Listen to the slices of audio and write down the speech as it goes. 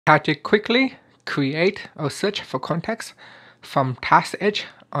How to quickly create or search for contacts from Task Edge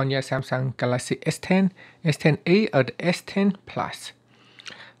on your Samsung Galaxy S10, S10e or the S10 Plus.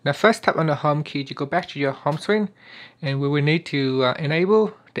 Now first tap on the home key to go back to your home screen, and we will need to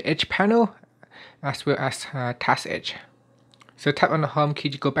enable the Edge panel as well as Task Edge. So tap on the home key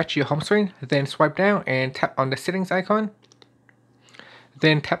to go back to your home screen, then swipe down and tap on the settings icon.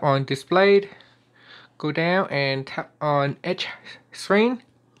 Then tap on displayed, go down and tap on Edge screen.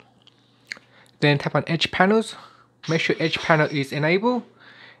 Then tap on Edge panels, make sure Edge panel is enabled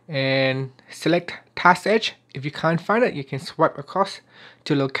and select Task Edge. If you can't find it, you can swipe across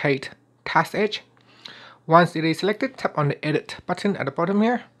to locate Task Edge. Once it is selected, tap on the edit button at the bottom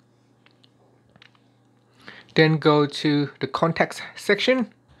here. Then go to the contacts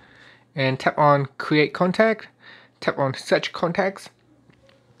section and tap on create contact, tap on search contacts,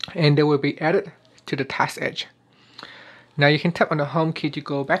 and they will be added to the Task Edge. Now you can tap on the home key to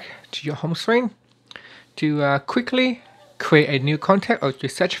go back to your home screen to quickly create a new contact or to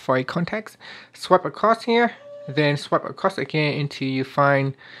search for a contact. Swipe across here, then swipe across again until you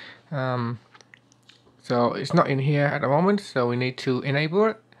find, so it's not in here at the moment, so we need to enable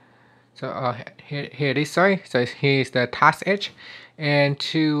it. So here it is, sorry. So here's the Task Edge, and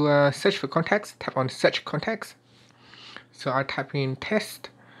to search for contacts, tap on search contacts. So I type in test.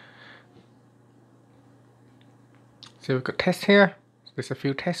 So we've got test here. There's a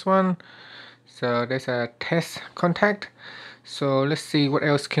few test one. So there's a test contact. So let's see what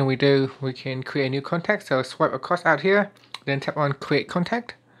else can we do. We can create a new contact. So swipe across out here, then tap on create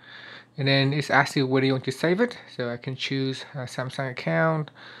contact, and then it's asking where do you want to save it. So I can choose a Samsung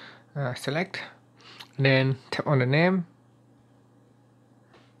account, select, and then tap on the name.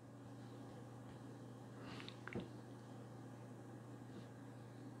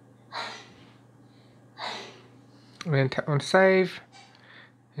 And then tap on save,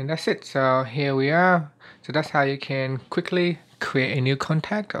 and that's it. So here we are. So that's how you can quickly create a new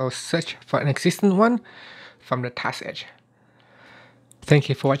contact or search for an existing one from the Task Edge. Thank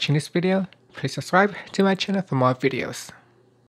you for watching this video. Please subscribe to my channel for more videos.